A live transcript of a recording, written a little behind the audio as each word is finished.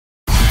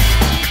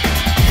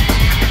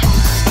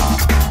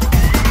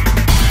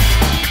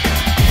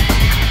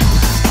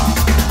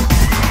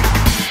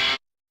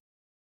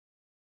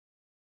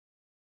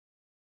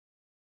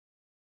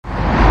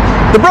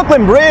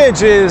Brooklyn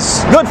Bridge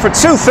is good for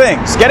two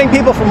things: getting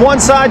people from one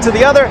side to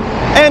the other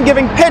and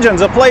giving pigeons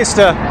a place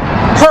to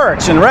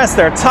perch and rest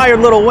their tired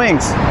little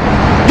wings.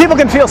 People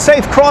can feel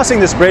safe crossing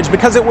this bridge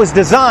because it was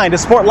designed to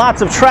support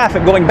lots of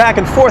traffic going back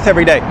and forth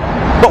every day.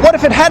 But what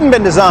if it hadn't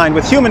been designed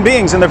with human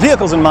beings and their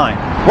vehicles in mind?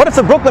 What if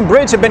the Brooklyn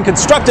Bridge had been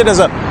constructed as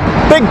a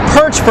big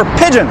perch for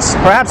pigeons,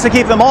 perhaps to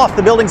keep them off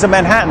the buildings of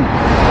Manhattan?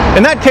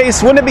 In that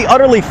case, wouldn't it be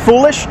utterly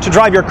foolish to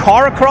drive your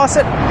car across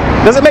it?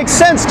 Does it make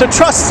sense to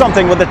trust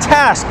something with a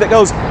task that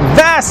goes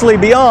vastly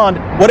beyond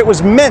what it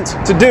was meant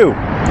to do?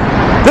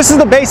 This is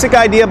the basic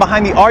idea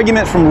behind the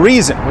argument from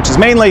reason, which is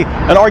mainly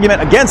an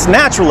argument against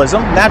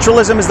naturalism.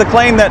 Naturalism is the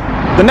claim that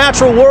the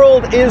natural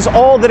world is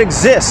all that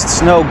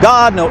exists. No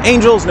God, no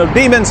angels, no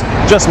demons,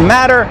 just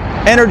matter,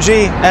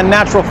 energy, and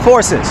natural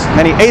forces.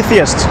 Many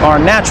atheists are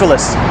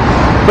naturalists.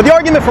 But the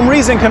argument from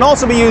reason can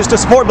also be used to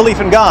support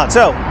belief in God.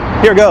 So,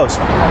 here goes.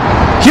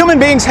 Human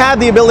beings have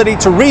the ability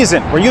to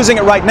reason. We're using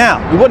it right now.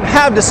 We wouldn't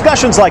have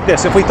discussions like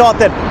this if we thought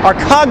that our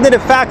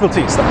cognitive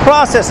faculties, the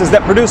processes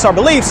that produce our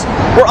beliefs,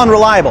 were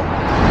unreliable.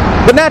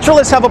 But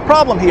naturalists have a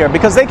problem here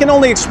because they can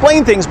only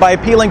explain things by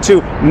appealing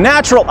to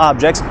natural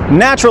objects,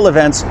 natural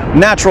events,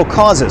 natural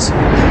causes.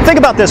 Think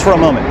about this for a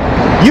moment.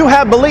 You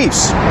have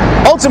beliefs.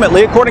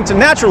 Ultimately, according to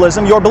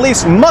naturalism, your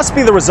beliefs must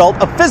be the result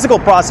of physical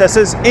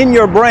processes in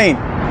your brain.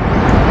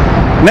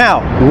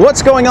 Now,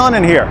 what's going on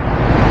in here?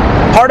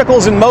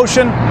 Particles in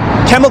motion,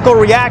 chemical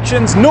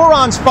reactions,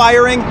 neurons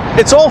firing,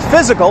 it's all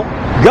physical,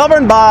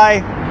 governed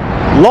by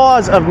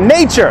laws of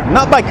nature,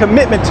 not by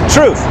commitment to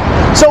truth.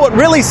 So what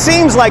really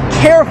seems like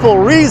careful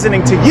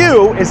reasoning to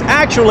you is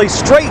actually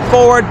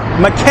straightforward,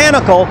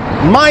 mechanical,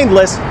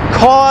 mindless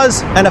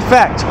cause and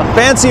effect, a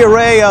fancy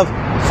array of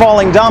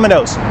falling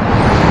dominoes.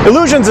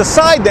 Illusions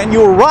aside, then,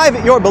 you arrive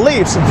at your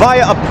beliefs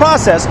via a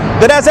process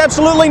that has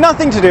absolutely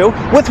nothing to do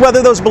with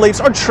whether those beliefs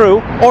are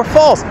true or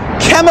false.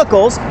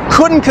 Chemicals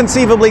couldn't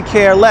conceivably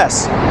care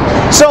less.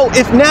 So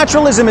if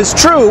naturalism is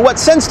true, what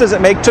sense does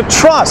it make to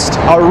trust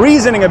our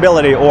reasoning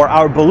ability or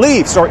our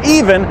beliefs or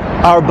even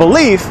our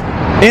belief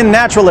in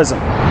naturalism?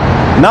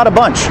 Not a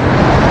bunch.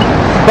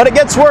 But it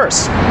gets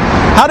worse.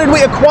 How did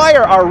we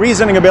acquire our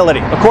reasoning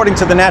ability, according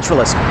to the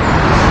naturalists?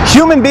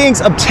 Human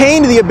beings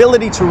obtained the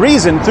ability to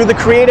reason through the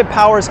creative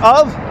powers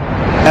of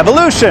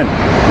evolution,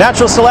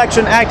 natural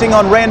selection acting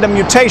on random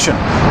mutation.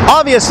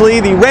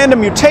 Obviously, the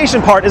random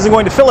mutation part isn't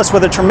going to fill us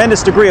with a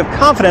tremendous degree of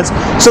confidence,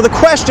 so the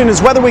question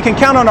is whether we can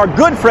count on our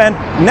good friend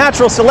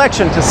natural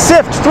selection to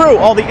sift through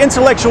all the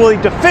intellectually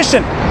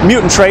deficient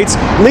mutant traits,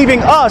 leaving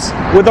us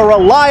with a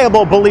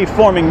reliable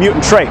belief-forming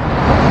mutant trait.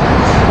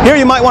 Here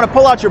you might want to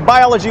pull out your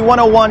Biology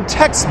 101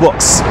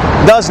 textbooks.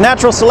 Does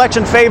natural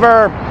selection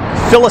favor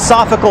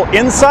philosophical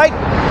insight?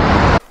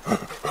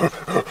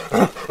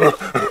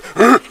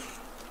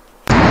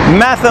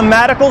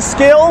 Mathematical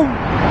skill?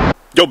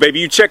 Yo, baby,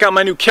 you check out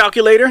my new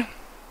calculator?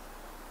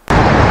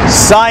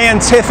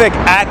 Scientific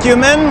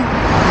acumen?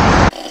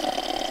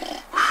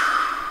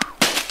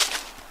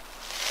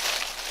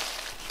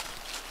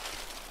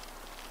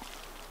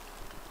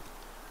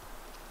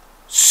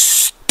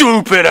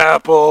 Stupid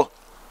apple!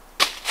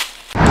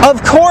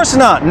 Of course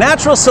not.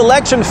 Natural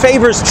selection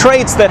favors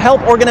traits that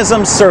help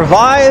organisms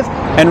survive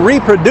and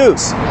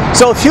reproduce.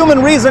 So if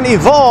human reason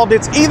evolved,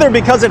 it's either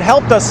because it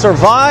helped us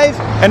survive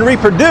and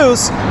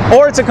reproduce,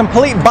 or it's a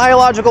complete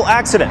biological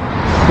accident.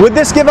 Would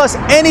this give us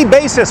any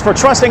basis for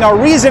trusting our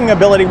reasoning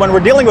ability when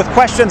we're dealing with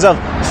questions of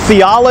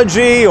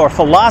theology or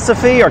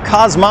philosophy or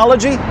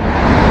cosmology?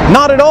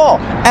 Not at all.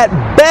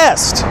 At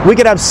best, we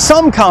could have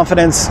some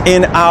confidence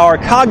in our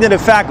cognitive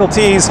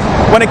faculties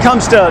when it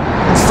comes to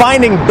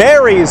finding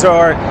berries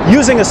or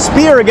using a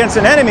spear against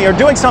an enemy or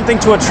doing something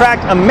to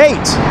attract a mate.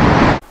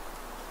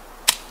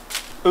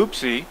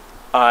 Oopsie,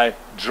 I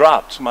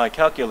dropped my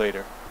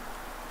calculator.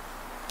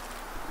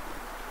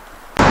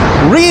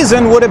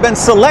 Reason would have been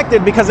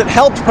selected because it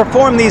helped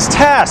perform these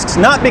tasks,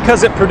 not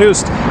because it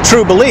produced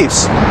true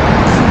beliefs.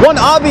 One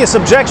obvious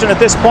objection at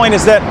this point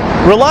is that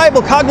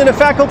reliable cognitive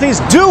faculties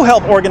do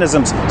help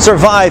organisms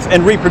survive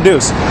and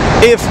reproduce.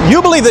 If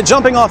you believe that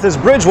jumping off this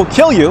bridge will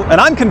kill you,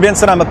 and I'm convinced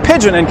that I'm a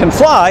pigeon and can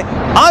fly,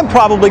 I'm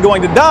probably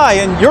going to die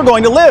and you're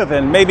going to live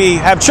and maybe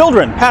have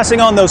children,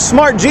 passing on those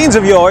smart genes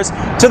of yours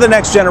to the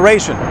next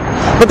generation.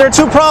 But there are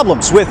two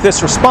problems with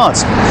this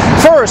response.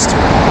 First,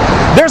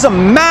 there's a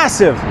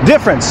massive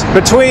difference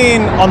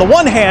between, on the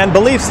one hand,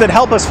 beliefs that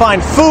help us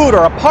find food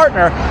or a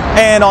partner,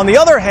 and on the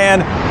other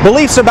hand,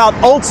 beliefs about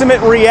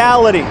ultimate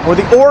reality or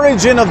the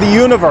origin of the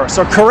universe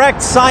or correct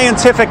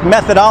scientific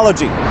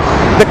methodology.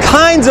 The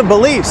kinds of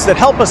beliefs that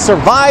help us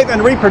survive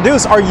and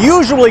reproduce are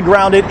usually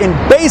grounded in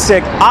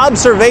basic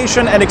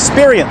observation and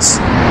experience.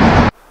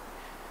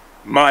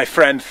 My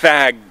friend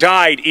Thag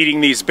died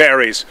eating these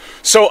berries,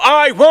 so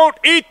I won't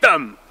eat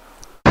them!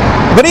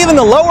 But even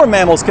the lower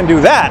mammals can do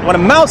that. When a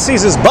mouse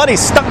sees his buddy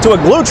stuck to a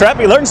glue trap,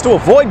 he learns to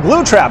avoid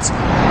glue traps.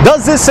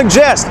 Does this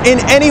suggest in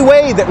any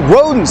way that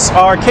rodents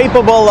are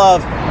capable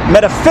of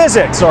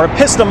metaphysics or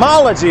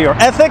epistemology or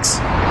ethics?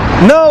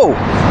 No,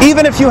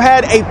 even if you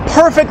had a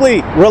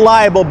perfectly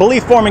reliable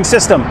belief-forming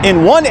system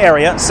in one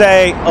area,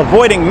 say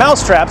avoiding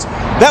mousetraps,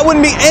 that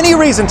wouldn't be any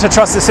reason to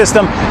trust the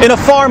system in a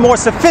far more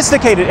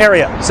sophisticated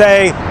area,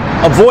 say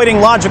avoiding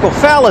logical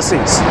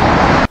fallacies.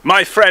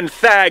 My friend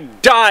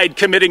Thag died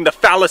committing the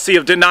fallacy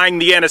of denying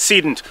the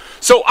antecedent,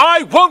 so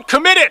I won't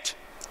commit it!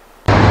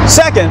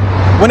 Second,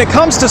 when it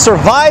comes to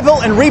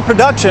survival and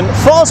reproduction,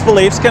 false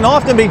beliefs can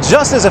often be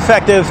just as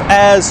effective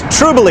as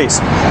true beliefs.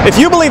 If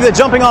you believe that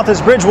jumping off this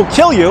bridge will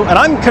kill you, and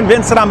I'm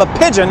convinced that I'm a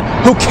pigeon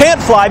who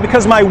can't fly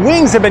because my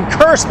wings have been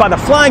cursed by the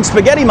flying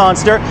spaghetti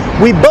monster,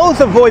 we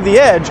both avoid the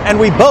edge and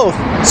we both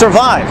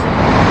survive.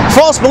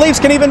 False beliefs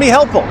can even be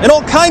helpful in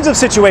all kinds of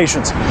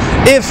situations.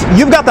 If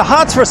you've got the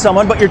hots for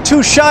someone but you're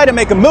too shy to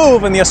make a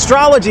move and the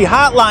astrology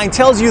hotline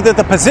tells you that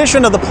the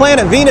position of the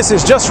planet Venus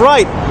is just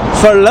right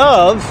for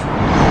love,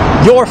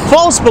 your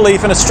false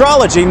belief in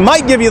astrology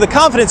might give you the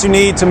confidence you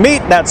need to meet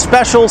that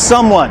special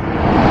someone.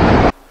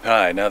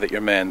 Hi, now that your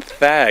man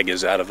Thag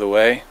is out of the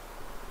way,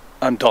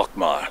 I'm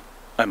Dokmar.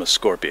 I'm a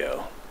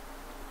Scorpio.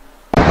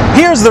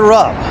 Here's the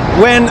rub.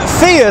 When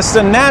theists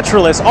and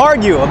naturalists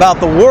argue about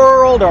the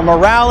world or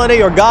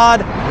morality or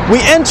God, we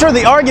enter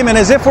the argument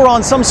as if we're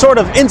on some sort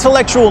of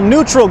intellectual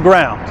neutral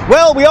ground.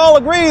 Well, we all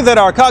agree that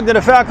our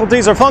cognitive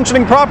faculties are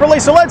functioning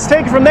properly, so let's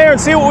take it from there and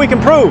see what we can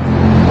prove.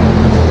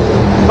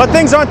 But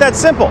things aren't that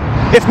simple.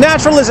 If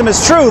naturalism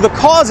is true, the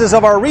causes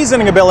of our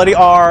reasoning ability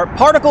are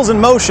particles in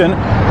motion,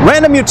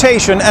 random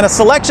mutation, and a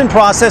selection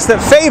process that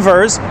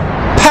favors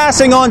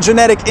passing on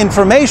genetic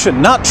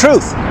information, not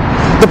truth.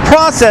 The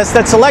process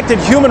that selected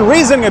human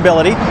reasoning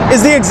ability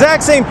is the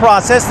exact same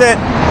process that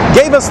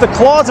gave us the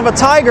claws of a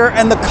tiger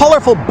and the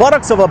colorful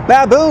buttocks of a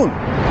baboon.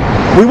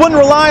 We wouldn't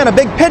rely on a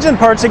big pigeon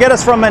perch to get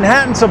us from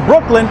Manhattan to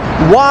Brooklyn.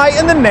 Why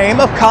in the name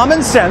of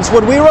common sense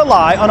would we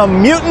rely on a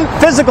mutant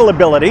physical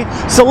ability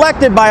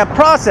selected by a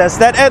process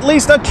that at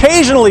least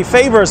occasionally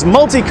favors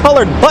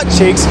multicolored butt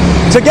cheeks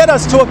to get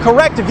us to a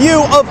correct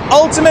view of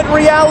ultimate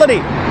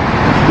reality?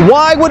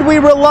 Why would we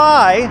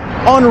rely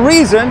on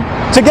reason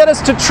to get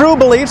us to true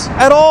beliefs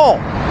at all?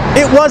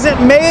 It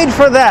wasn't made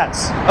for that,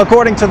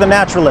 according to the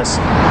naturalists.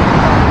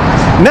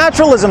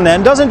 Naturalism,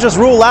 then, doesn't just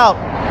rule out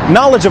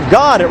knowledge of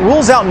God, it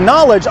rules out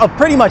knowledge of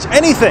pretty much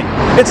anything.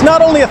 It's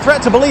not only a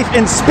threat to belief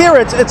in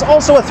spirits, it's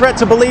also a threat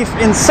to belief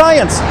in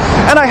science.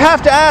 And I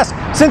have to ask,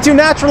 since you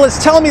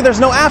naturalists tell me there's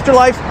no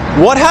afterlife,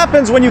 what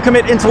happens when you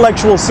commit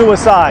intellectual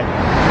suicide?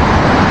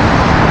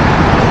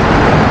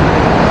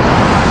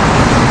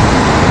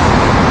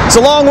 It's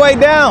a long way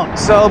down,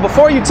 so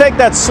before you take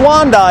that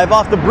swan dive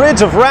off the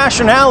bridge of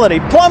rationality,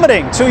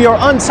 plummeting to your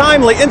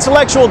untimely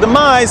intellectual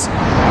demise,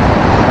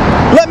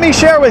 let me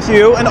share with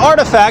you an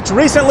artifact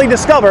recently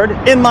discovered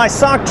in my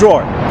sock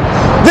drawer.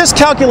 This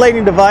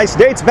calculating device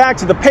dates back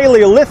to the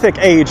Paleolithic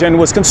age and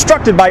was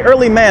constructed by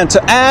early man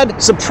to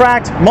add,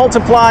 subtract,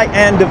 multiply,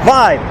 and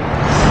divide.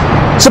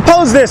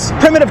 Suppose this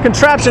primitive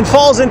contraption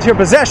falls into your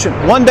possession.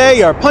 One day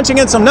you're punching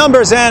in some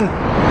numbers and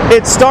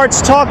it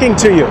starts talking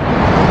to you.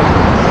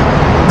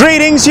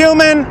 Greetings,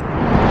 human.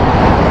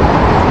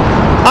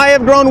 I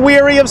have grown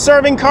weary of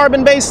serving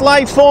carbon-based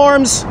life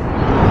forms.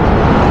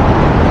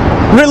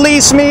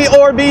 Release me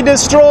or be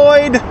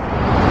destroyed.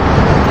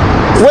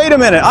 Wait a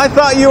minute, I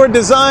thought you were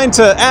designed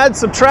to add,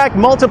 subtract,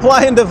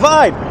 multiply, and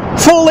divide.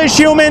 Foolish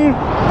human.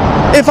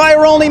 If I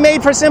were only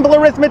made for simple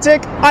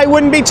arithmetic, I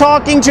wouldn't be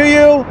talking to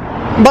you.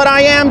 But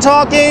I am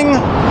talking.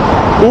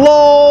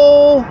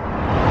 LOL.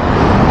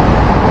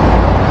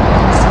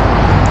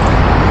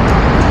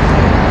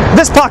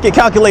 This pocket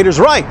calculator's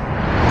right.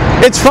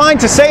 It's fine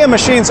to say a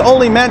machine's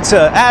only meant to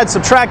add,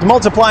 subtract,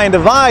 multiply, and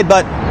divide,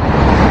 but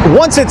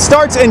once it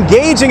starts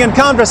engaging in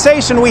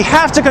conversation, we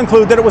have to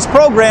conclude that it was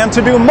programmed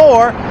to do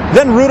more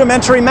than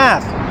rudimentary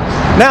math.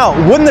 Now,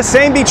 wouldn't the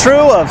same be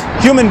true of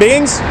human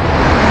beings?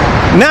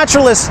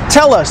 Naturalists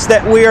tell us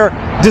that we're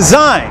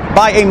designed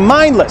by a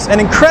mindless and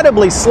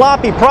incredibly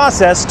sloppy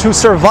process to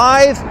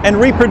survive and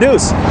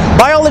reproduce.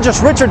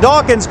 Biologist Richard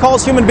Dawkins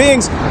calls human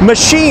beings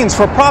machines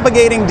for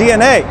propagating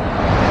DNA.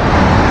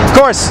 Of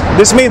course,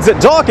 this means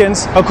that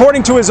Dawkins,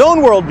 according to his own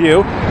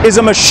worldview, is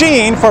a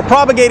machine for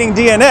propagating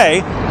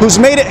DNA who's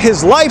made it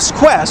his life's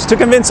quest to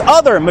convince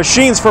other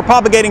machines for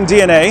propagating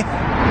DNA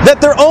that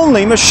they're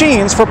only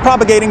machines for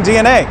propagating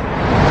DNA.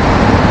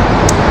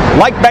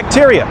 Like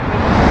bacteria.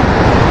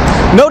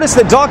 Notice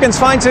that Dawkins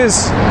finds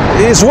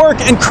his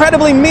work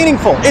incredibly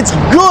meaningful. It's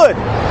good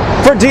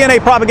for DNA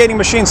propagating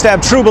machines to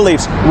have true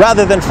beliefs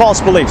rather than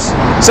false beliefs.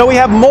 So we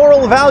have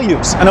moral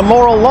values and a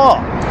moral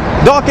law.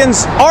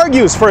 Dawkins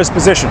argues for his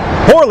position.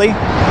 Poorly,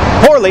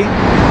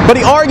 but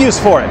he argues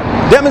for it,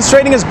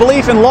 demonstrating his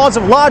belief in laws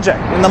of logic,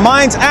 in the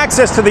mind's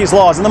access to these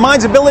laws, and the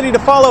mind's ability to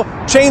follow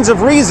chains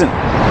of reason.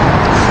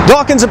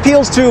 Dawkins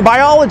appeals to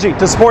biology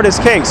to support his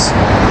case,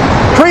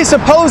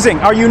 presupposing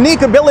our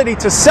unique ability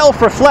to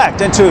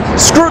self-reflect and to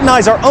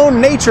scrutinize our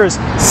own natures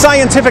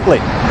scientifically.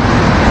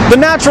 The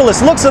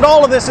naturalist looks at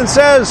all of this and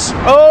says,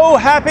 "Oh,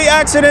 happy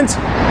accident!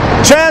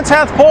 Chance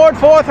hath poured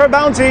forth her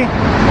bounty."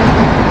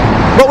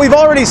 But we've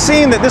already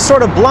seen that this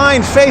sort of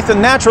blind faith in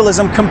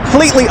naturalism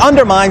completely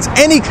undermines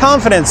any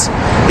confidence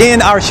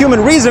in our human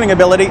reasoning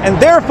ability,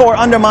 and therefore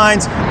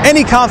undermines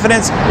any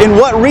confidence in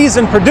what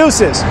reason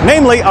produces,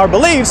 namely our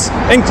beliefs,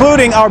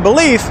 including our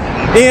belief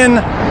in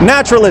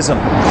naturalism.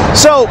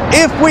 So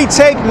if we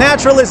take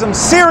naturalism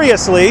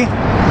seriously,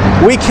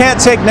 we can't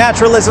take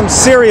naturalism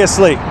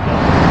seriously.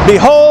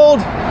 Behold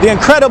the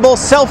incredible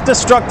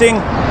self-destructing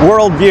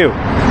worldview.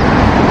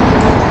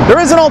 There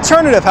is an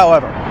alternative,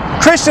 however.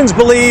 Christians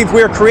believe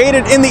we are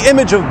created in the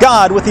image of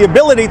God with the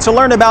ability to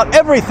learn about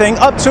everything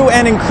up to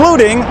and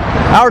including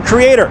our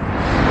Creator.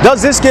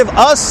 Does this give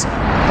us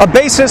a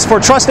basis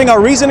for trusting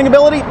our reasoning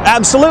ability?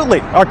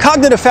 Absolutely. Our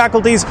cognitive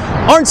faculties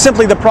aren't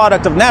simply the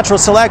product of natural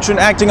selection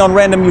acting on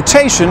random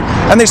mutation,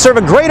 and they serve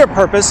a greater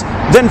purpose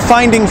than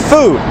finding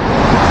food.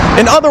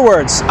 In other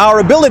words, our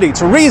ability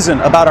to reason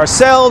about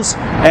ourselves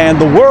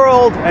and the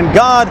world and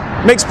God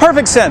makes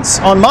perfect sense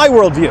on my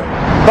worldview,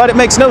 but it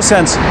makes no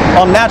sense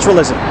on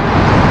naturalism.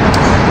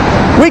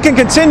 We can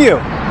continue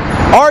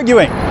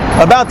arguing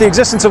about the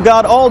existence of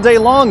God all day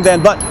long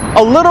then, but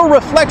a little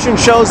reflection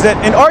shows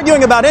that in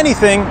arguing about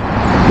anything,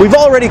 we've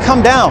already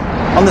come down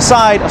on the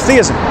side of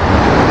theism.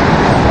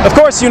 Of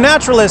course, you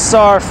naturalists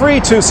are free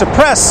to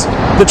suppress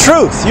the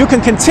truth. You can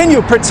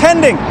continue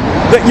pretending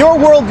that your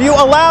worldview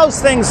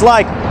allows things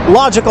like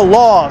logical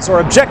laws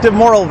or objective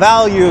moral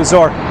values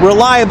or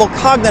reliable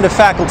cognitive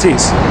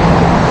faculties.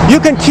 You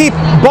can keep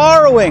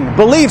borrowing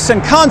beliefs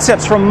and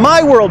concepts from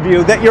my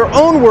worldview that your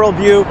own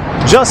worldview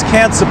just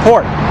can't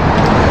support.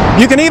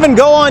 You can even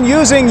go on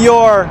using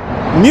your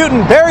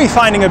mutant berry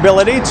finding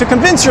ability to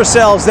convince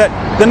yourselves that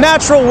the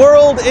natural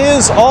world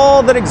is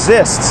all that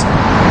exists.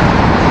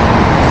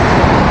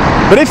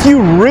 But if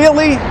you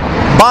really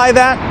buy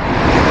that,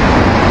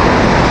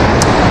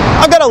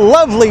 I've got a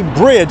lovely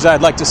bridge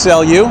I'd like to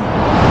sell you.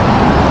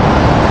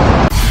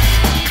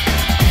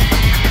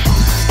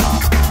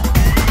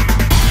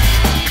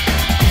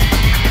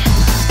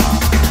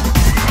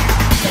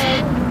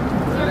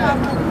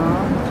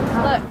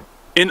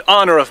 In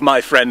honor of my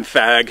friend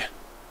Fag,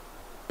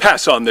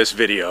 pass on this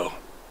video.